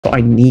But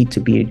I need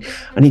to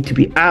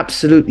be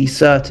absolutely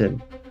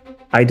certain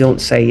I don't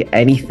say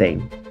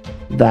anything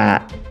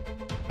that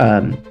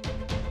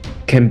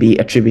can be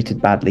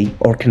attributed badly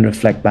or can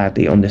reflect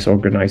badly on this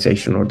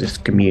organization or this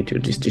community or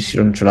these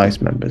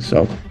decentralized members.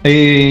 So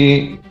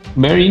a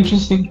very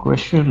interesting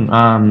question.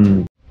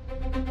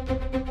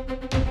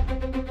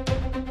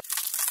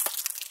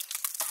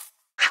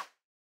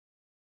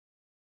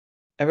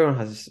 everyone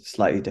has a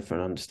slightly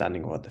different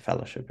understanding of what the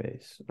fellowship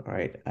is,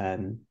 right?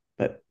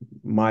 But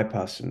my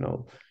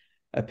personal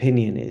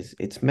opinion is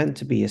it's meant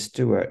to be a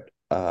steward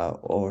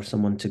or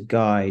someone to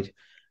guide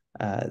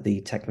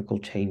the technical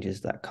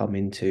changes that come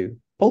into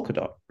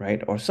Polkadot,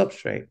 right, or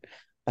Substrate,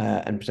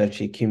 and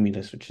potentially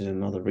Cumulus, which is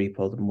another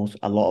repo that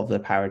a lot of the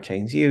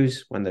parachains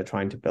use when they're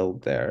trying to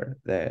build their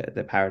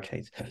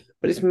parachains.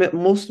 But it's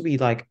mostly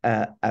like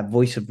a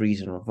voice of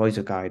reason or voice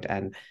of guide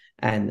and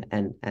and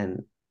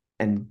and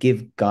and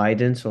give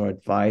guidance or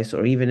advice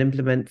or even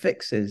implement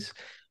fixes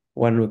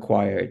when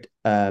required.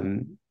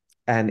 And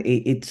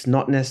it's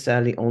not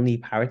necessarily only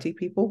parity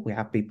people. We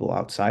have people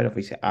outside.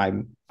 Obviously,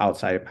 I'm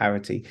outside of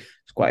parity.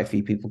 There's quite a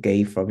few people.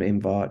 Gabe from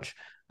Invarch.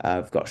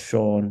 We've got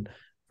Sean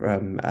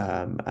from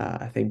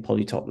I think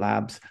Polytop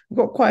Labs. We've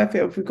got quite a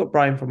few. We've got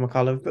Brian from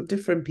Macala. We've got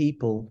different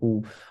people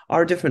who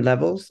are different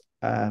levels,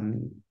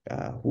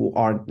 who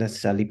aren't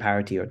necessarily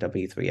parity or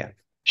W3F.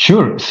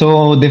 Sure.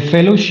 So the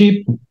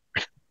fellowship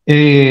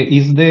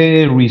is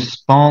the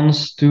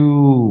response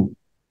to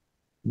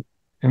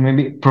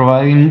maybe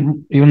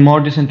providing even more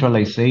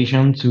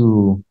decentralization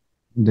to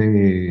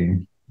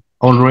the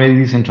already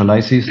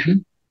decentralized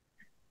system.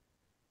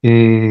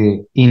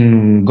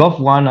 In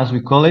Gov1, as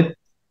we call it,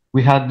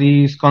 we had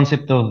this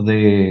concept of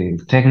the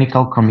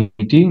technical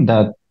committee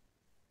that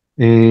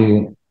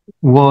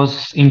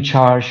was in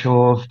charge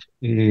of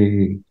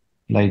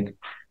like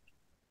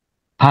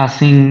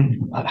fast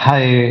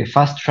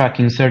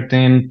tracking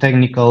certain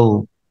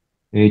technical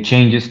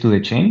changes to the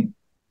chain.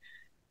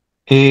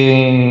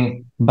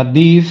 But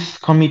this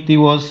committee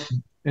was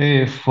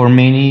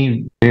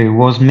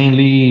was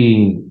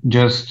mainly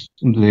just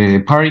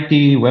the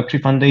Parity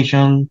Web3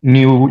 Foundation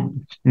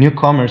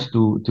newcomers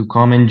to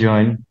come and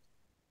join.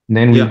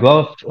 Then we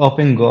got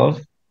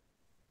OpenGov.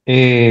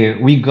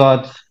 We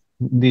got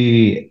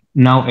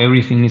now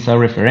everything is a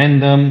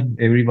referendum.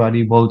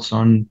 Everybody votes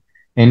on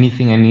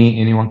anything.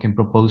 Anyone can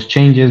propose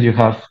changes. You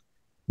have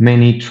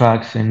many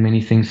tracks and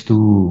many things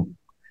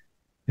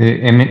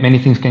many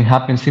things can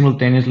happen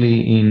simultaneously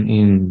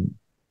in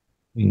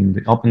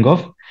the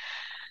OpenGov.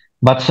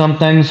 But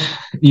sometimes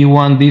you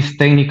want these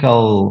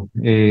technical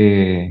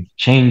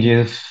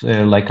changes,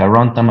 like a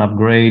runtime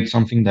upgrade,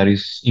 something that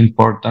is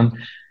important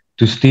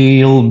to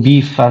still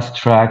be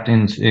fast-tracked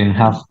and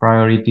have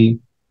priority.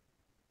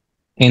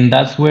 And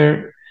that's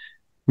where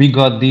we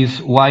got this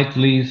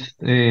whitelist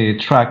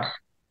track,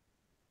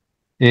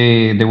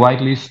 the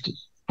whitelist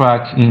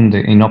track in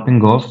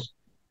OpenGov.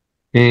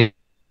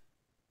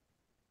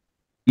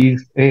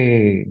 Is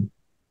a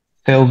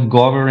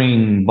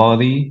self-governing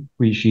body,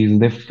 which is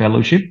the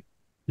fellowship.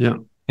 Yeah.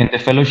 And the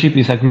fellowship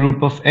is a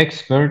group of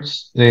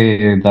experts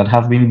that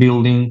have been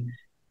building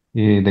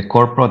the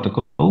core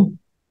protocol.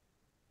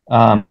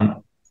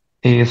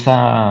 It's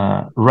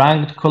a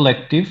ranked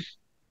collective,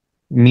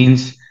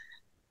 means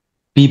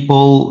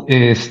people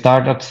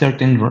start at a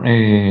certain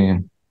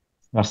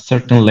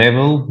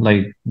level.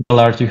 Like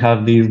large, you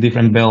have these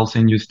different bells,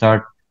 and you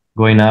start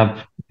going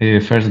up,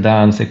 first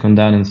dan, second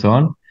dan, and so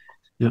on.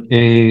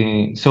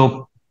 Yeah.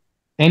 So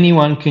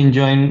anyone can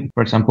join,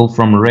 for example,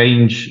 from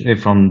range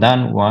from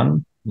Dan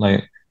 1.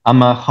 Like,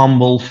 I'm a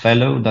humble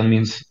fellow. That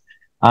means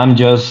I'm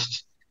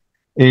just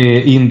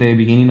in the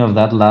beginning of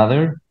that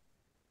ladder.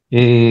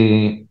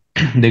 The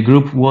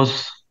group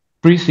was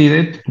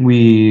preceded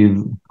with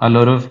a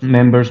lot of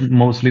members,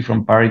 mostly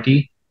from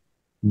Parity,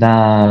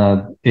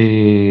 that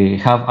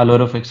have a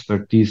lot of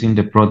expertise in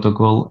the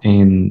protocol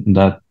and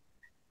that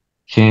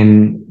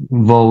can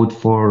vote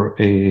for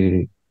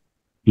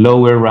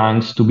lower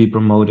ranks to be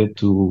promoted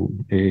to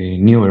a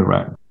newer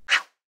rank.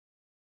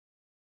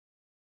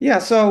 Yeah,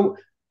 so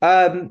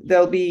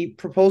there'll be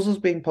proposals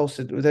being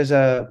posted. There's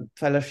a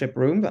fellowship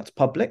room that's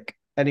public.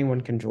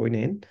 Anyone can join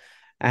in.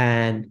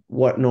 And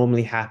what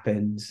normally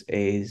happens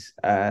is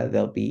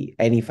there'll be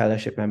any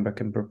fellowship member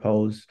can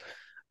propose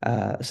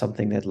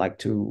something they'd like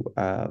to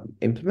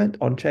implement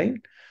on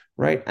chain,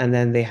 right? And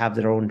then they have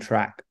their own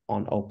track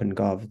on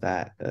OpenGov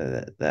that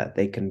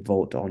they can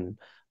vote on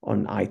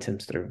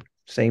items through.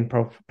 Same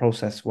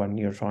process when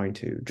you're trying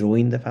to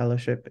join the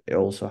fellowship. It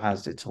also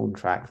has its own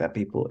track that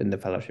people in the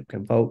fellowship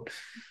can vote.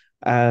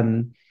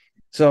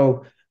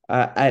 So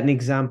an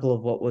example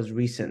of what was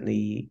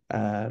recently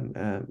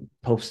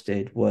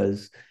posted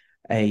was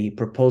a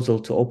proposal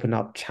to open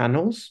up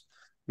channels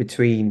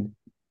between,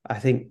 I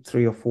think,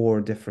 3 or 4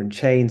 different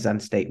chains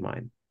and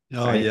StateMine.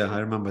 Oh, right? Yeah,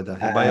 I remember that.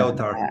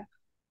 Biotar.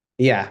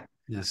 Yeah.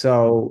 Yeah.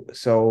 So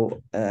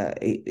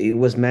it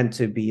was meant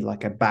to be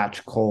like a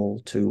batch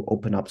call to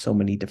open up so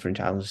many different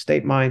channels of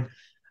StateMine.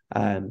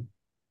 And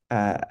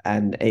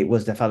it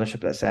was the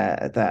fellowship that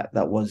said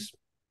that was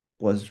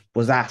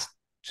asked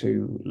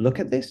to look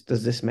at this?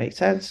 Does this make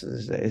sense?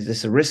 Is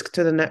this a risk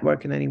to the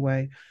network in any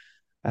way?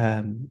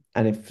 And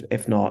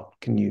if not,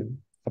 can you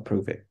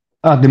approve it?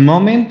 At the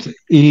moment,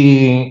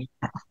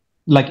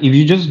 like if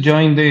you just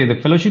join the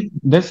fellowship,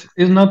 this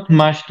is not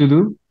much to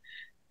do.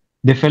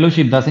 The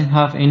fellowship doesn't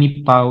have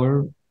any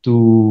power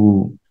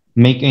to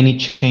make any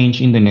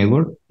change in the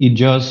network. It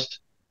just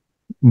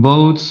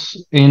votes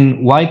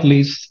and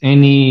whitelists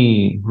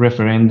any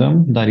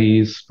referendum that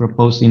is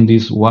proposed in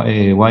this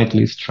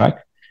whitelist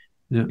track.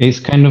 Yeah. It's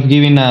kind of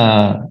giving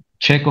a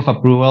check of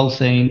approval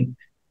saying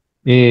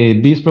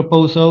this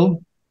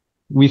proposal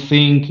we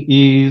think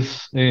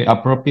is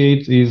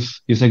appropriate,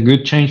 is a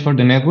good change for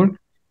the network,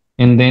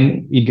 and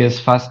then it gets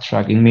fast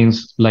track. It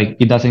means like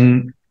it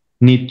doesn't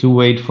need to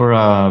wait for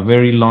a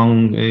very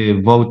long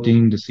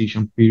voting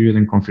decision period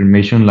and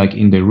confirmation like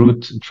in the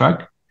root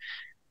track.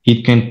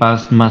 It can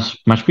pass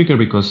much quicker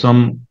because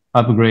some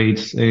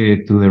upgrades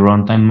to the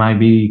runtime might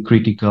be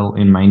critical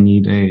and might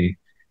need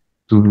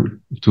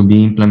to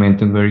be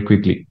implemented very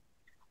quickly.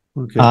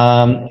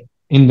 Okay.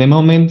 In the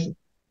moment,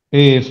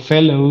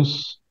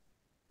 fellows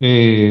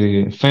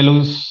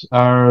fellows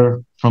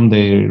are from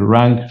the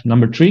rank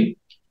number 3.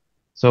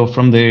 So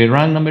from the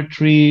rank number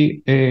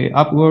 3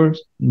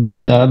 upwards,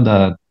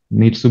 that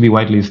needs to be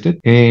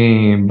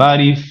whitelisted.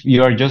 But if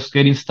you are just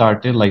getting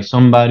started, like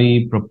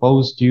somebody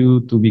proposed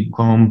you to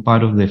become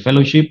part of the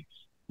fellowship,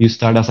 you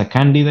start as a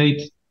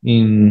candidate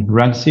in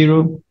rank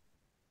 0,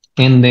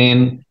 and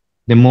then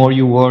the more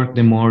you work,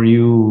 the more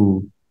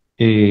you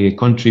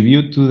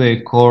contribute to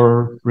the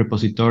core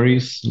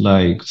repositories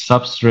like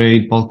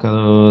Substrate,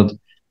 Polkadot,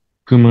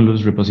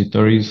 Cumulus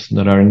repositories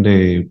that are in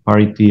the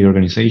Parity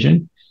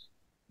organization,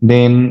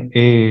 then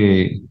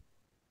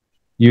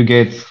you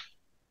get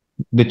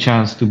the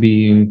chance to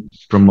be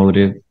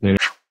promoted later.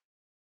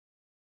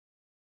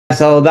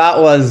 So that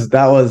was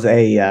I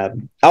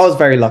was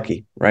very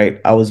lucky,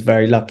 right? I was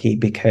very lucky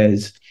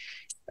because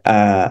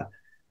I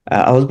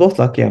was both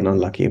lucky and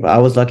unlucky, but I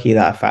was lucky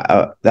that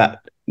that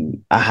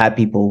I had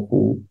people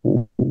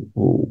who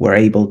were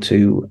able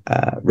to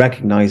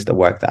recognize the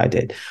work that I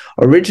did.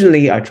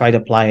 Originally, I tried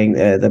applying.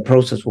 The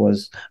process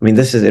was, I mean,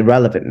 this is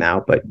irrelevant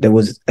now, but there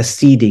was a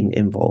seeding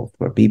involved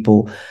where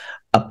people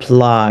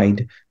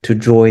applied to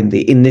join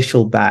the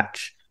initial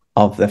batch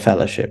of the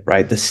fellowship,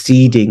 right? The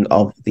seeding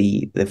of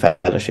the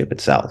fellowship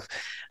itself,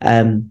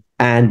 and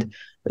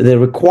the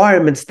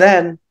requirements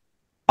then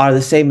are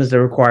the same as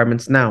the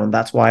requirements now, and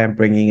that's why I'm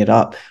bringing it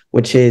up,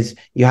 which is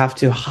you have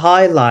to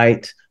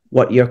highlight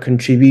what your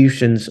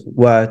contributions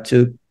were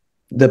to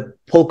the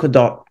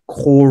Polkadot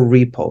core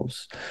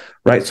repos,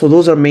 right? So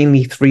those are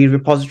mainly 3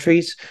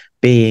 repositories,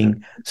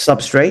 being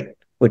Substrate,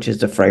 which is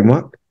the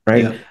framework,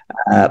 right?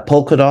 Yeah.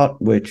 Polkadot,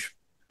 which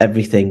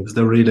everything is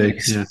the relay,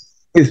 yeah,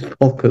 is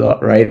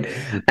Polkadot, right?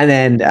 And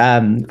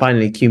then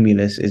finally,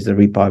 Cumulus is the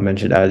repo I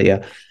mentioned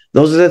earlier.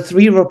 Those are the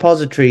 3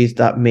 repositories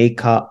that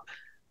make up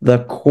the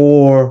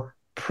core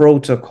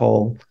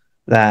protocol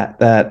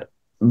that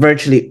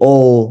virtually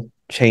all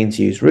chains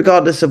use,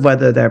 regardless of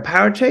whether they're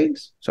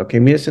parachains, so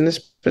Cumulus in this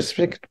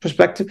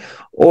perspective,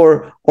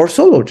 or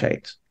solo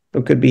chains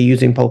who could be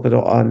using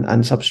Polkadot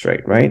and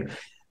Substrate, right?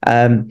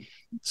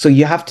 So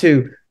you have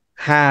to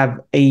have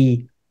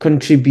a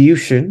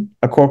contribution,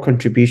 a core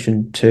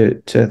contribution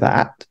to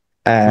that.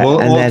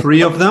 All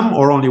 3 of them,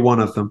 or only one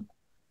of them?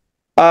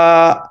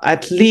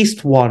 At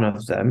least one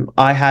of them.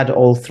 I had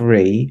all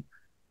 3,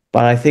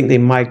 but I think they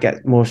might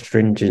get more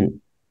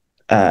stringent.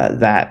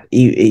 That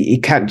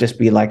it can't just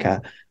be like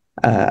a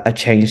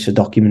change to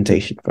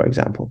documentation, for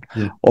example,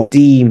 yeah, or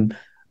theme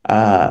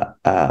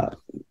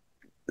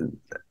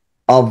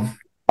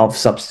of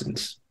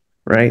substance,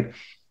 right?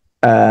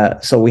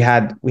 So we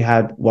had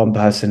one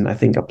person, I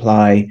think,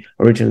 apply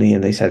originally,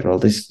 and they said, well,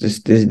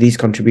 these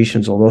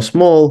contributions, although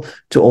small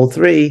to all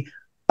 3,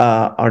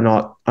 are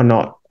not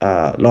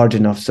large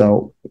enough.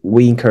 So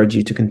we encourage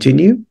you to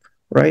continue,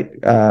 right?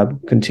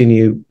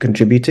 Continue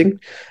contributing,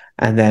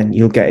 and then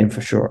you'll get in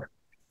for sure.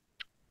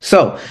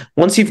 So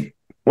once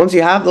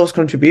you have those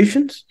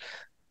contributions,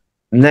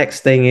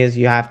 next thing is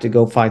you have to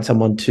go find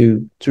someone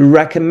to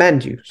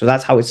recommend you. So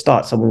that's how it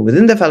starts. Someone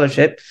within the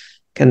fellowship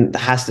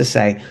has to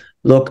say,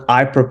 look,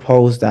 I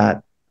propose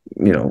that,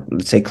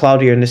 let's say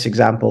Claudia in this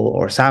example,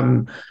 or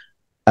Sam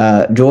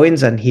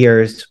joins, and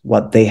here's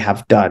what they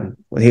have done.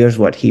 Here's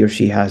what he or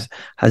she has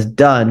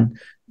done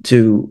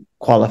to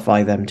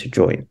qualify them to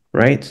join,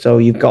 right? So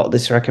you've got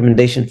this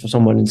recommendation for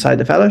someone inside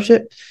the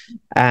fellowship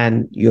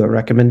and your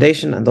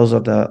recommendation, and those are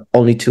the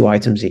only 2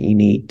 items that you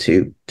need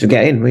to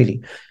get in,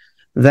 really.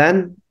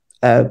 Then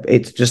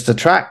it's just a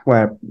track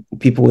where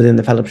people within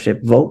the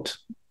fellowship vote,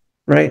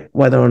 right?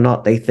 Whether or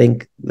not they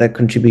think the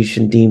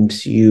contribution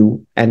deems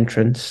you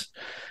entrance.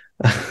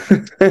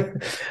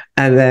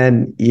 And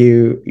then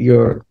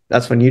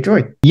that's when you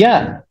join.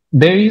 Yeah,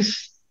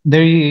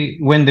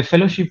 when the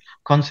fellowship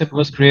concept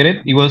was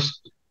created, it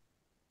was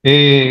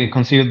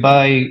conceived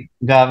by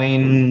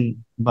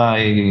Gavin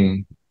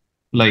by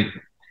like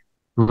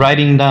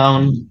writing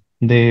down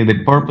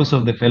the purpose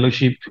of the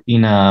fellowship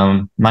in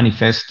a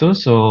manifesto.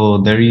 So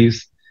there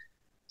is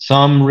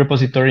some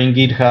repository in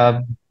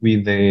GitHub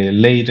with the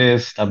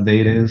latest,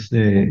 updated,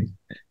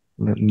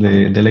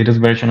 the latest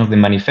version of the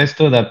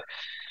manifesto that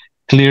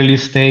clearly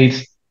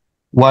states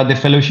what the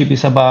fellowship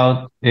is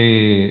about,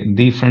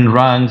 different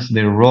ranks,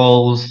 their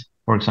roles,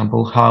 for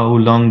example, how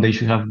long they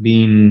should have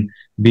been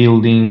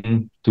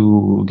building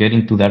to get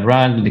into that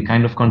rank, the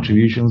kind of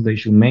contributions they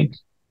should make.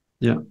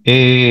 Yeah.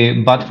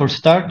 But for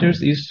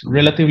starters, it's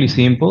relatively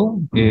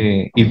simple.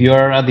 If you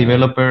are a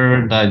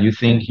developer that you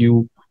think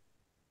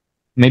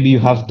maybe you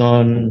have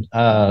done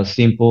a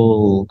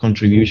simple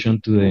contribution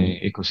to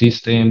the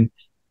ecosystem,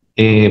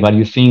 but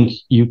you think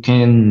you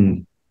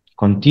can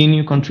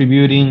continue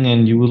contributing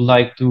and you would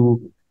like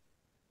to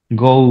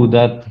go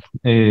that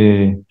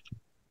in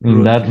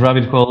that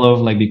rabbit hole of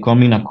like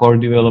becoming a core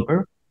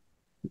developer,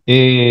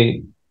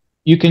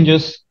 you can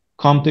just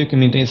come to the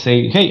community and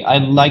say, hey,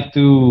 I'd like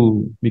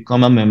to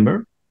become a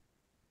member.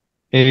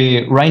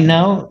 Right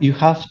now, you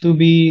have to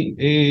be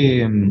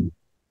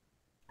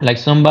like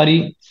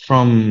somebody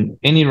from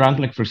any rank.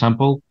 Like, for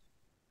example,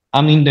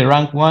 I'm in the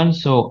rank 1,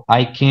 so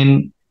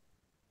I'm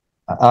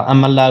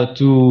allowed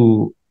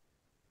to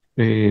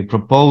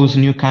propose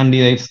new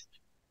candidates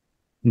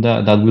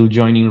that will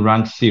join in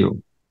rank 0.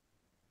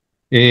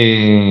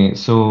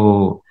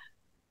 So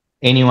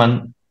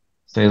anyone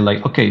says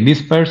like, okay,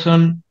 this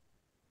person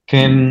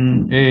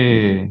can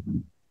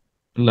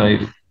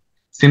like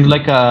seems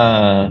like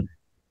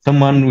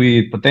someone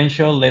with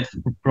potential. Let's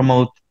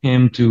promote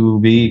him to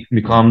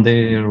become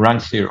the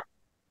rank 0,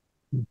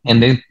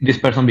 and then this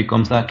person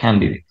becomes a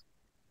candidate.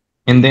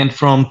 And then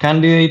from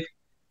candidate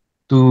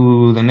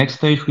to the next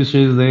stage, which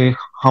is the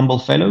humble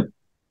fellow,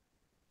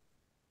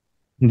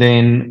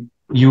 then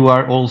you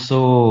are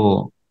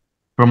also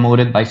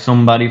promoted by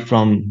somebody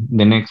from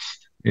the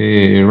next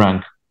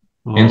rank,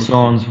 and so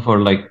on and so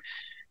forth. Like,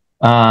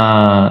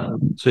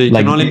 so you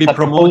can only be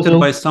promoted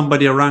by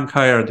somebody a rank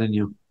higher than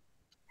you.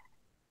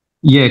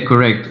 Yeah,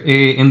 correct.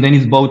 And then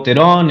it's voted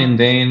on, and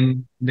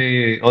then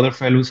the other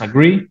fellows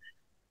agree,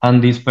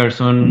 and this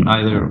person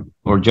either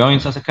or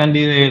joins as a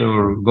candidate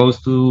or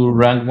goes to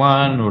rank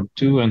 1 or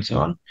 2 and so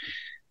on.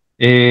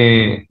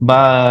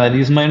 But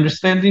it's my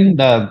understanding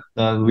that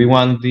we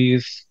want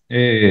this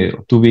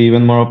to be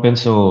even more open,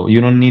 so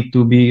you don't need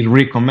to be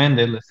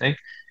recommended, let's say,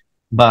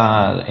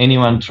 but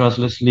anyone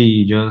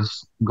trustlessly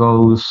just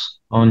goes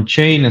on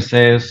chain and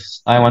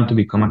says, I want to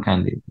become a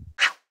candidate.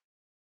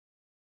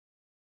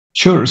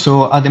 Sure.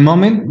 So at the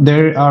moment,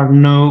 there are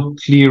no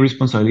clear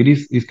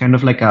responsibilities. It's kind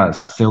of like a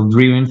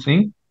self-driven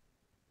thing.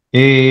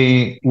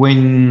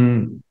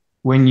 When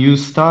you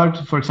start,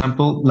 for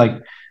example, like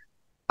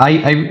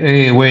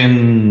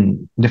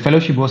when the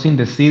fellowship was in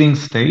the seeding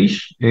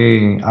stage,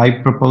 I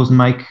proposed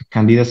my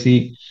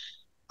candidacy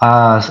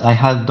as I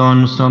had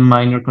done some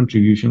minor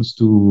contributions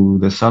to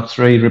the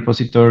Substrate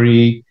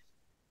repository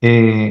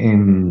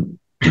and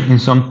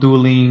some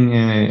tooling,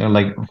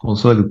 like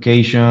also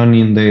education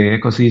in the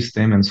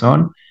ecosystem and so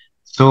on.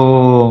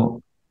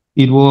 So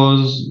it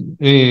was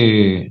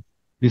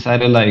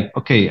decided like,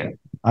 okay,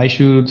 I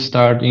should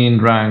start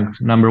in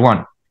rank number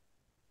 1.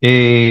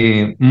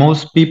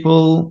 Most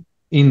people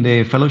in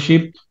the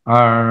fellowship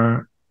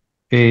are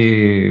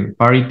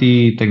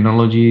Parity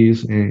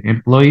Technologies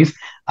employees,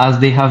 as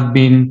they have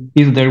been,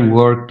 is their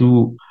work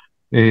to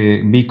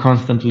be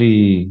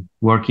constantly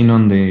working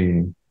on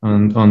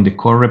the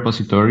core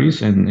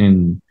repositories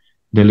and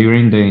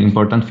delivering the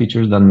important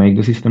features that make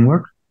the system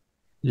work.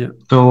 Yeah.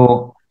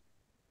 So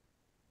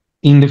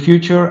in the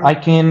future, I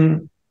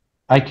can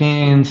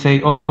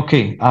say,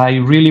 okay, I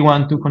really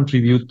want to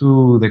contribute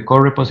to the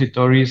core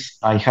repositories.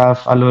 I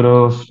have a lot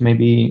of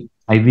maybe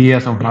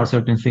ideas on how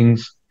certain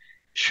things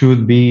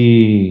should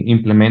be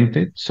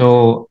implemented.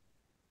 So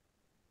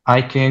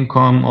I can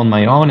come on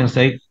my own and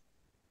say,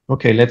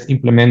 okay, let's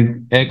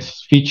implement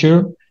X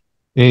feature.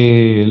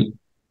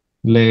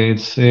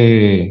 Let's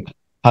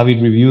have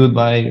it reviewed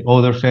by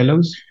other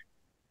fellows.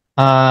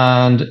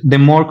 And the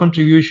more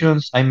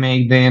contributions I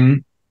make,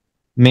 then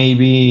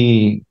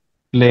maybe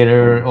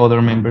later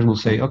other members will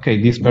say,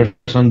 okay, this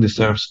person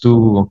deserves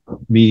to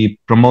be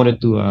promoted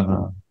to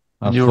a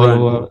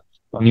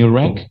new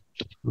rank.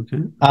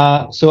 Okay.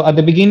 So at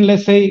the beginning,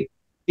 let's say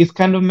it's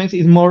kind of messy.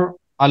 It's more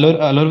a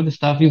lot of the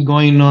stuff is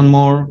going on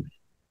more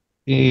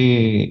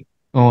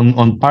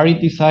on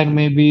parity side,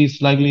 maybe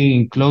slightly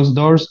in closed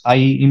doors. I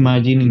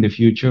imagine in the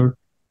future,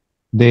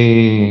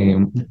 the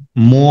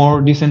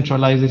more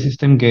decentralized the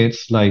system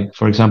gets, like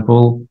for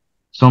example,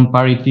 some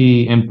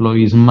parity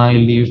employees might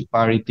leave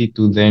parity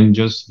to then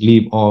just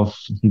leave off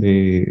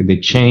the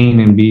chain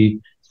and be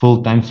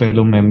full-time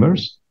fellow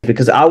members.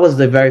 Because I was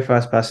the very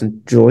first person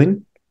to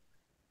join,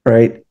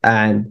 right?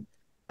 And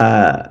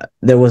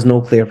there was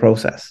no clear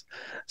process.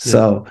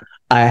 So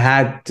I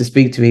had to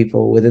speak to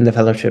people within the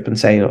fellowship and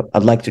say,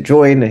 I'd like to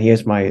join, and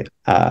here's my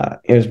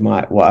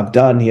what I've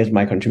done, here's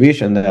my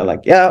contribution. They're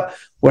like, yeah,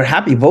 we're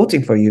happy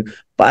voting for you,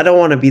 but I don't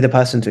want to be the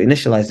person to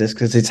initialize this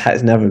because it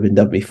has never been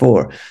done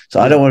before. So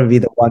I don't want to be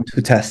the one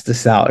to test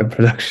this out in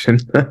production.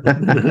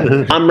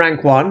 I'm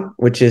rank 1,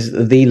 which is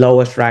the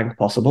lowest rank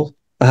possible.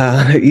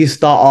 You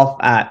start off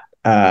at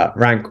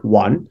rank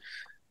 1.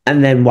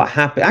 And then what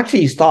happened?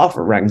 Actually, you start off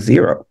at rank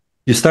 0.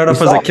 You start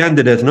off as a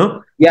candidate,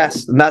 no?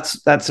 Yes, and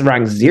that's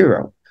rank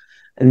 0.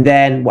 And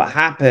then what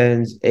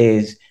happens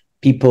is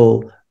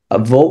people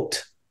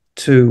vote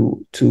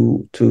to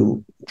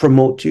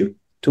promote you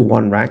to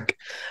 1 rank,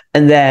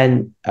 and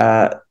then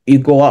you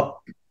go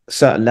up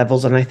certain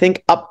levels. And I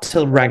think up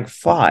till rank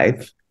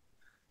 5,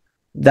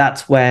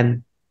 that's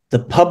when the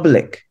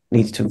public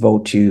needs to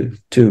vote you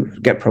to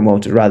get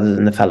promoted rather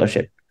than the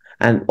fellowship.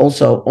 And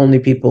also only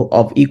people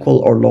of equal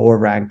or lower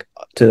rank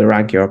to the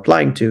rank you're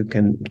applying to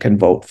can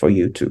vote for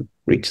you to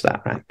reach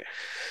that rank.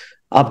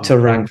 Up to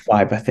rank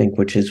 5, I think,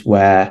 which is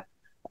where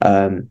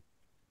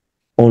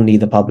only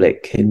the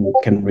public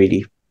can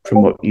really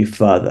promote you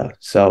further.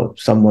 So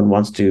someone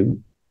wants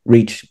to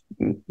reach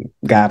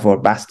Gav or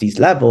Basti's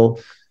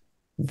level,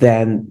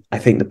 then I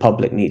think the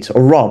public needs,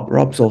 or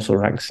Rob's also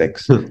rank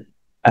 6.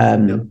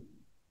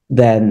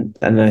 Then,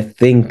 and I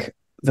think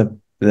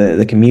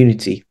the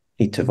community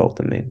need to vote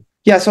them in.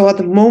 Yeah, so at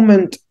the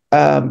moment,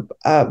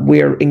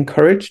 we're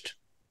encouraged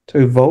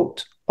to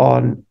vote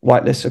on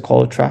whitelisted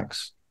caller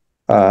tracks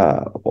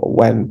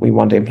when we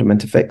want to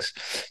implement a fix.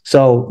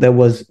 So there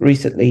was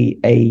recently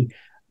a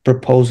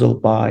proposal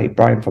by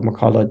Brian from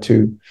McCullough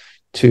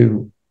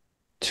to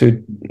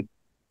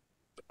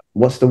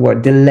what's the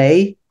word,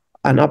 delay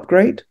an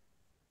upgrade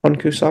on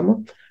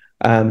Kusama,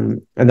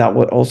 and that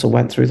also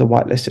went through the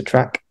whitelisted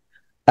track.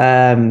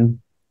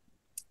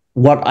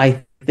 What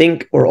I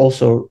think we're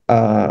also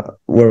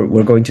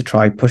we're going to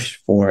try push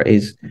for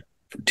is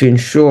to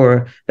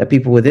ensure that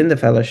people within the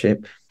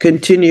fellowship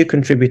continue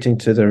contributing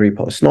to the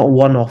repo. It's not a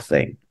one-off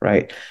thing,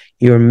 right?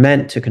 You're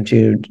meant to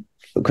continue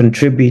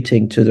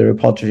contributing to the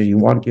repository you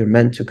want. You're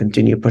meant to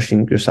continue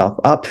pushing yourself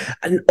up,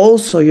 and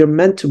also you're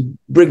meant to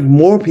bring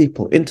more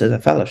people into the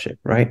fellowship,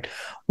 right?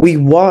 We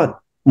want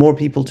more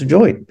people to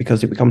join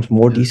because it becomes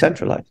more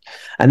decentralized,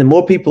 and the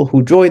more people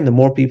who join, the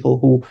more people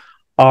who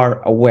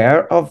are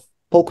aware of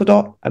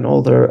Polkadot and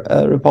all their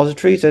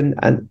repositories,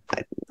 and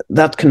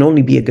that can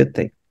only be a good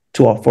thing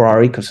for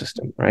our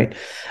ecosystem, right?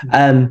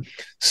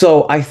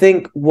 So I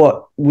think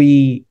what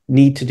we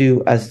need to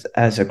do as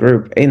a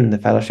group in the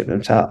fellowship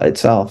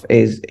itself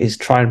is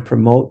try and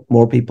promote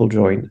more people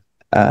join.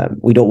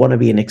 We don't want to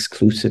be an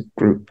exclusive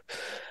group,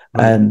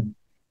 right.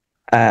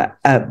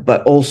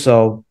 But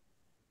also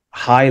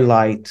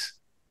highlight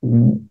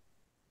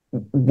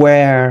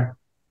where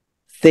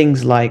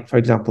things like, for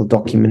example,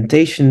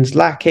 documentation's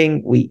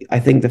lacking. I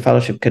think the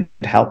fellowship could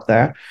help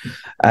there.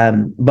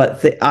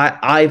 But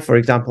I, for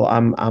example,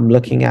 I'm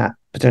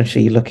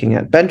potentially looking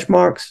at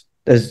benchmarks.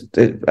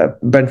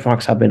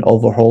 Benchmarks have been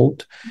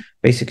overhauled,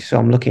 basically. So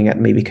I'm looking at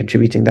maybe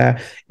contributing there.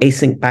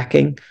 Async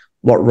packing,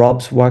 what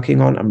Rob's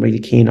working on, I'm really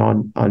keen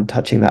on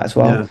touching that as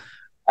well.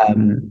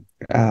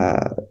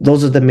 Yeah.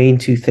 Those are the main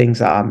 2 things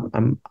that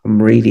I'm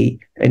really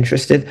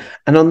interested.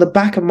 And on the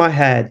back of my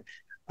head,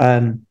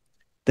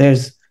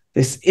 there's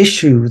this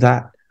issue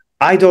that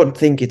I don't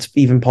think it's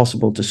even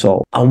possible to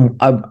solve.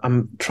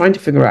 I'm trying to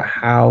figure out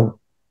how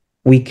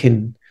we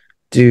can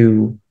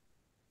do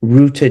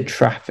routed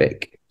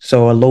traffic,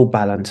 so a load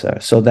balancer.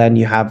 So then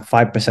you have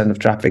 5% of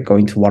traffic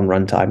going to one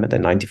runtime and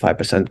then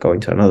 95% going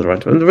to another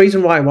runtime. And the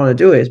reason why I want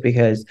to do it is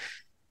because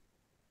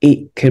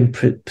it can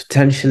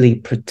potentially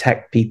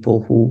protect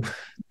people who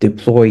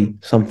deploy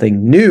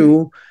something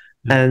new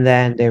and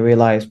then they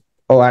realize,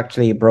 oh,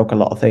 actually it broke a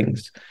lot of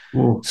things.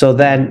 So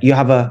then you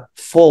have a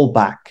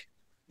fallback.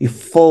 You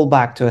fall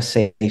back to a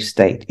safe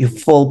state. You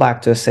fall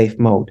back to a safe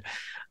mode.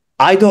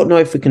 I don't know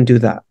if we can do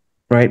that,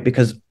 right?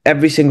 Because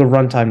every single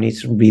runtime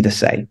needs to be the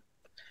same.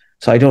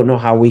 So I don't know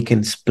how we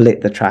can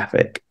split the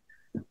traffic.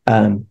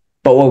 But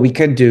what we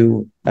can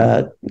do,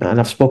 and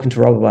I've spoken to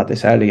Rob about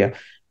this earlier,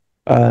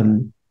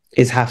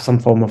 is have some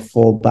form of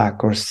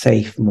fallback or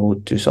safe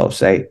mode to sort of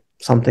say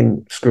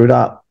something screwed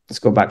up. Let's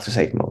go back to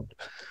safe mode.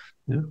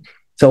 Yeah.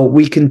 So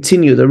we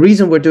continue. The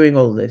reason we're doing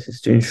all of this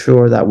is to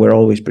ensure that we're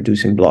always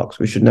producing blocks.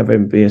 We should never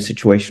be in a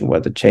situation where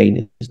the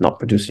chain is not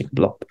producing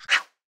blocks.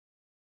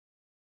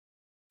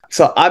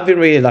 So I've been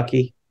really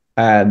lucky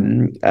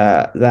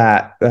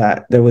that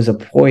there was a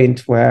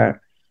point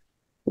where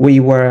we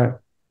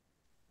were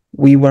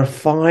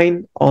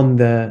fine on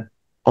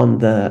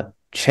the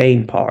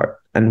chain part,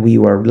 and we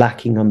were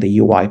lacking on the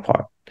UI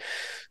part.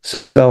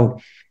 So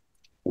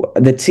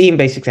the team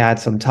basically had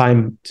some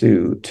time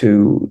to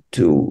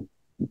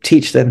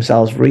teach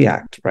themselves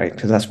React, right?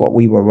 Because that's what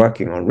we were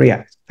working on,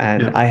 React.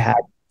 And yeah.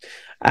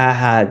 I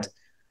had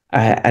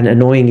an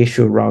annoying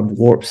issue around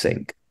warp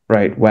sync,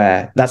 right?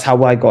 Where that's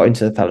how I got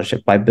into the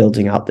fellowship, by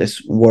building out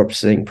this warp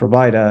sync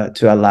provider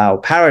to allow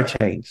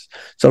parachains.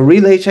 So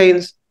relay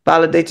chains,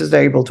 validators,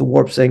 they're able to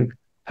warp sync.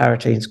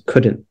 Parachains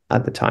couldn't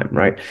at the time,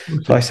 right?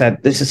 Okay. So I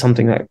said, this is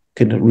something that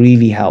could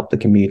really help the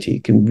community,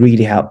 can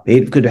really help.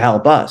 It could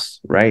help us,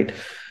 right?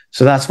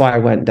 So that's why I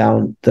went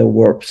down the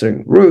warp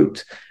sync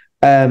route.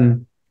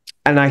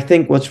 And I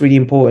think what's really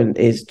important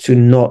is to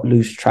not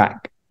lose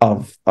track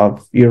of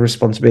your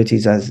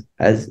responsibilities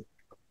as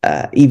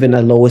even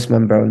a lowest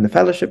member in the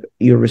fellowship,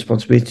 your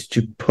responsibility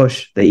to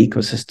push the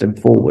ecosystem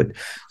forward.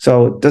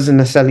 So it doesn't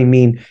necessarily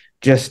mean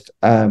just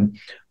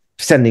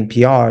sending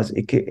PRs.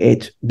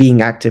 It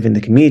being active in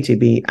the community,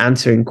 be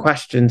answering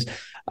questions,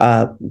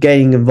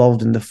 getting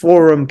involved in the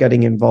forum,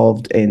 getting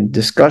involved in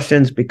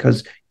discussions,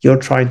 because you're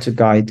trying to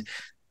guide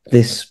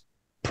this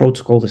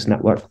protocol, this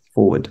network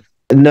forward.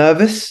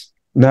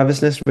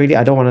 Nervousness, really.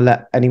 I don't want to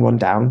let anyone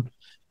down.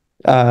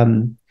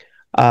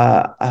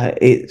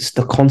 It's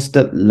the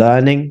constant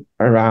learning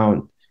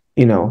around,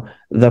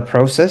 the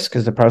process,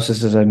 because the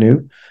processes are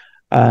new,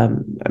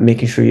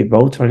 making sure you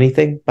vote or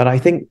anything. But I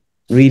think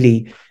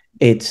really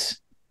it's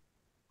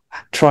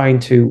trying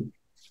to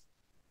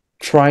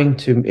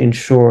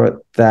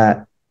ensure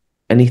that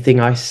anything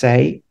I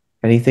say,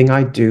 anything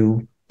I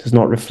do, does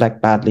not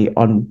reflect badly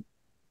on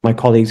my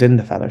colleagues in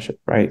the fellowship,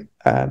 right?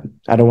 I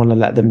don't want to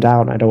let them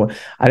down. I don't want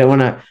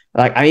to,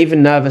 like, I'm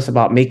even nervous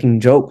about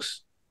making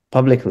jokes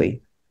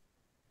publicly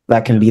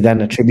that can be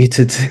then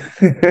attributed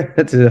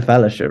to the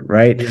fellowship,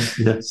 right?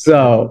 Yeah.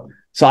 So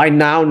I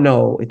now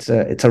know it's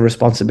a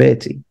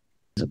responsibility,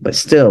 but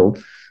still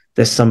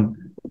there's some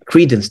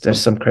credence,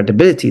 there's some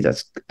credibility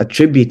that's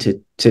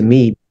attributed to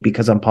me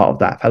because I'm part of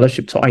that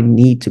fellowship. So I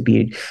need to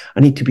be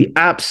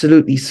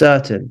absolutely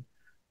certain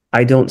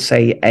I don't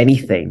say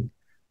anything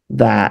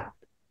that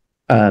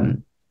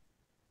can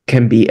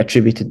be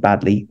attributed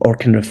badly or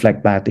can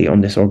reflect badly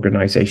on this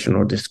organization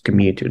or this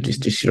community or these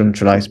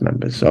decentralized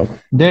members. So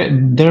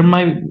there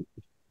might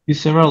be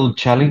several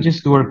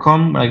challenges to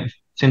overcome, like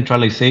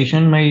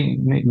centralization may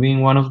be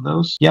one of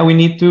those. Yeah, we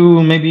need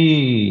to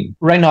maybe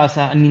right now, as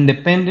an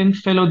independent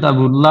fellow that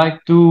would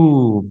like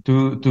to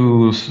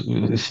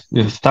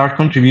start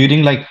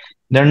contributing, like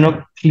they're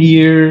not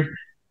clear.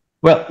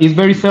 Well, it's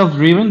very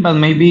self-driven, but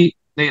maybe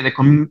it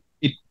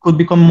could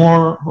become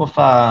more of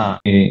a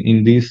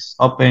in these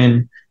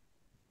open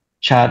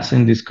chats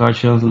and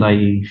discussions, like,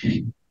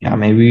 yeah,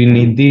 maybe we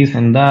need this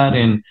and that,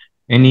 and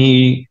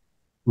any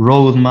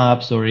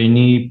roadmaps or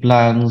any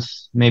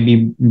plans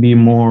maybe be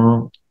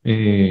more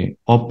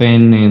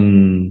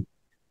open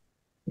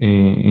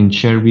and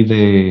share with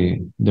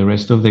the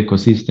rest of the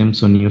ecosystem,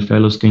 so new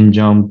fellows can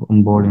jump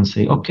on board and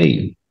say,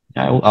 okay,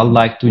 I'd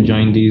like to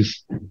join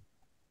this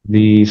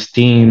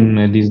team,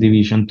 this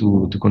division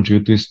to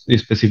contribute to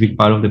this specific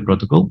part of the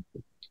protocol.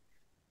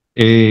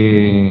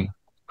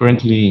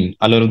 Currently,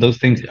 a lot of those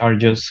things are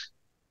just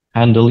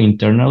handled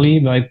internally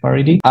by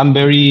Parity. I'm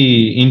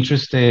very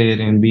interested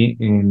in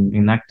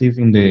being active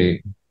in the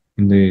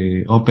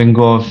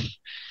OpenGov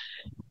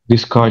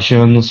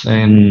discussions,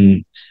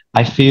 and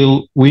I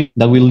feel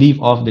that we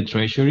live off the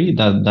treasury,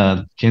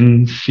 that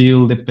can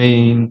feel the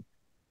pain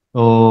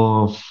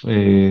of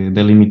the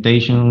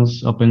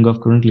limitations OpenGov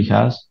currently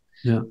has.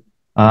 Yeah.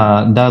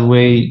 That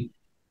way,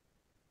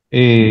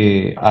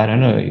 I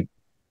don't know.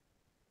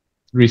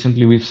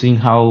 Recently, we've seen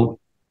how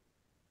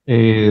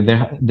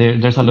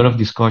there's a lot of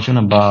discussion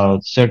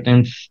about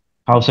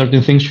how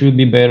certain things should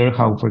be better.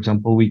 How, for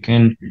example, we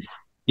can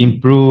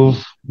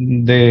improve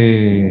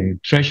the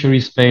treasury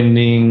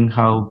spending.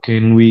 How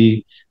can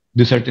we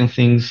do certain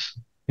things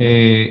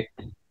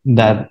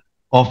that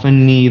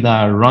often need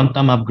a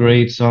runtime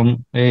upgrade,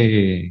 some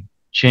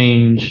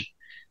change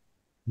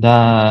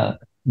that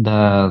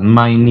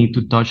might need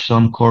to touch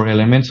some core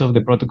elements of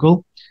the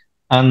protocol.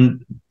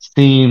 And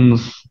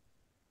since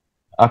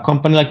a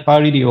company like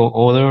Parity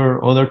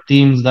or other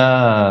teams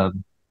that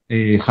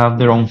have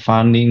their own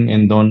funding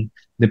and don't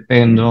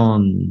depend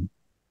on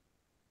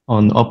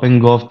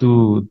OpenGov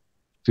to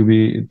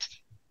be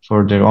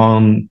for their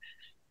own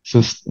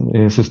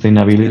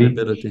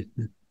sustainability,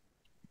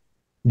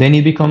 then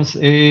it becomes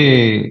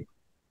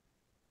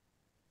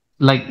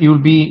like, it will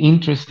be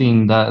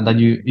interesting that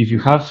if you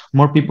have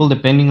more people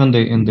depending on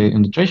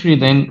the treasury,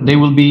 then they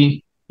will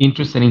be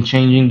interested in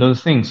changing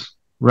those things.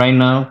 Right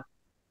now,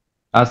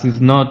 as is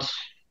not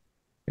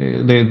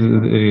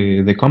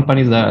the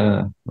companies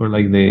that or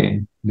like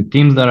the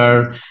teams that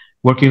are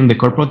working in the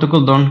core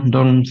protocol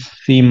don't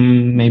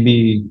seem,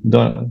 maybe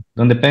don't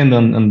depend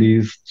on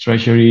this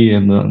treasury,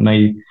 and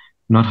may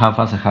not have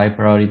as a high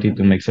priority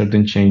to make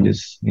certain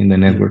changes in the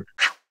network.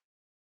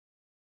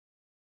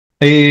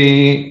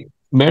 A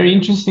very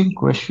interesting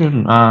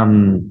question.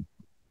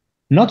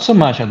 Not so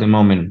much at the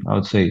moment, I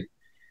would say.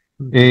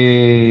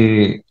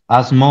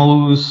 As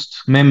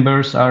most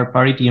members are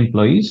Parity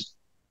employees,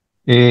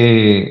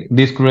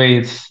 this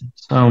creates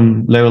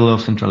some level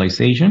of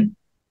centralization,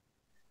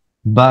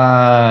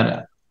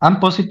 but I'm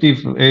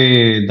positive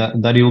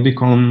that it will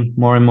become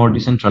more and more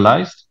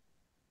decentralized.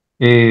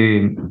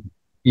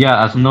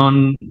 Yeah, as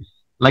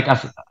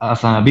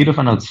a bit of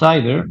an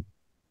outsider,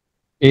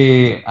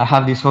 I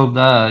have this hope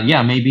that,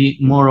 yeah, maybe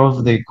more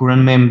of the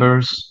current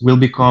members will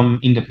become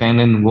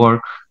independent,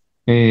 work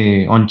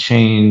on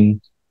chain,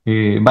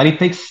 but it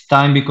takes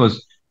time,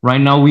 because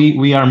right now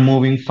we are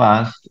moving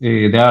fast.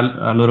 There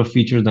are a lot of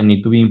features that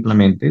need to be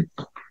implemented.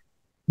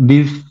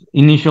 This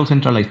initial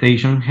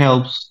centralization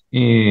helps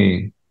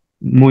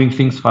moving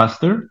things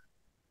faster.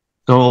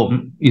 So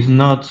it's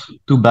not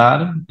too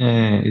bad.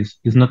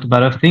 It's not too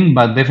bad a thing,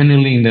 but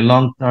definitely in the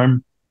long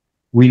term,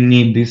 we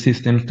need these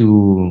systems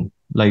to,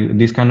 like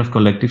these kind of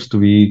collectives, to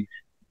be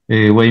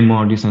way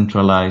more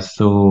decentralized.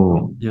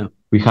 So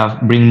we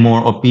bring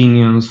more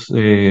opinions.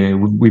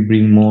 We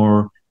bring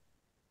more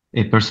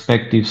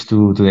perspectives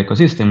to the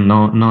ecosystem,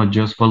 not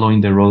just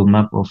following the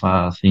roadmap of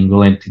a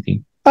single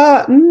entity.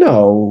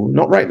 No,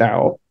 not right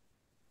now,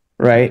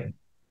 right?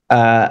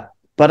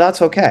 But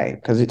that's okay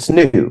because it's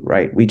new,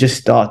 right? We just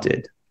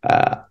started.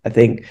 I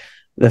think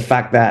the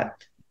fact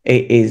that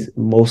it is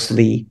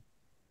mostly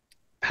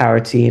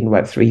parity in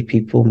Web3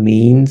 people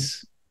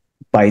means,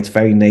 by its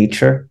very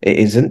nature, it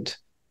isn't,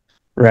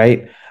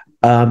 right?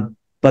 But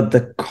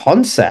the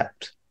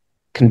concept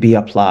can be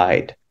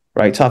applied,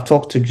 right? So I've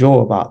talked to Joe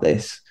about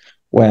this,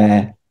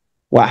 where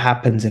what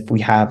happens if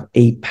we have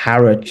a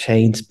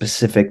parachain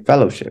specific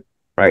fellowship,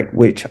 right?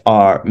 Which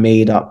are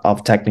made up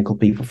of technical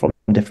people from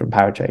different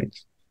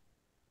parachains,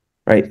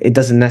 right? It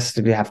doesn't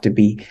necessarily have to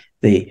be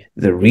the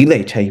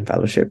relay chain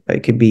fellowship.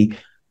 It could be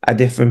a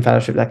different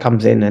fellowship that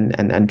comes in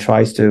and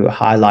tries to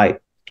highlight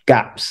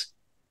gaps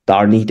that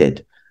are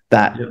needed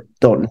that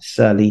don't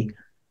necessarily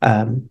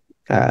are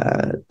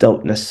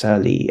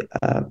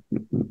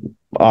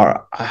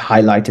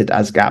highlighted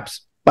as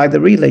gaps by the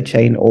relay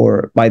chain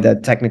or by the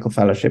technical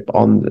fellowship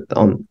on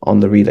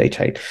the relay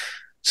chain.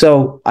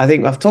 So I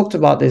think I've talked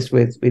about this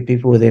with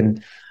people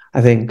within, I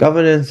think,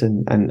 governance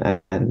and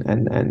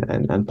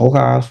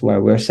Polkadot,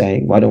 where we're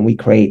saying, why don't we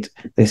create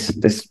this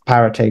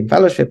parachain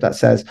fellowship that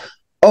says,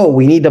 oh,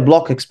 we need a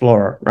block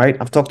explorer, right?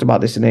 I've talked about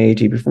this in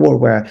AAG before,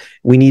 where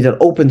we need an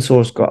open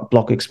source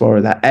block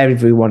explorer that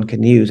everyone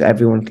can use,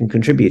 everyone can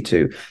contribute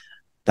to.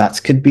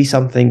 That could be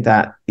something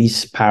that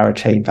this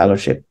parachain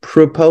fellowship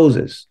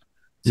proposes.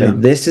 So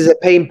this is a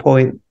pain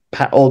point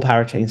all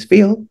parachains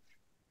feel.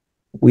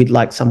 We'd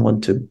like someone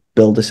to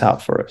build this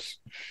out for us,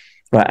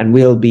 right? And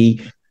we'll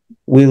be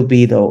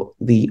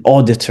the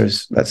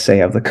auditors, let's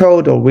say, of the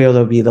code, or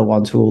we'll be the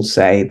ones who will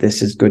say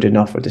this is good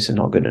enough or this is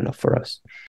not good enough for us.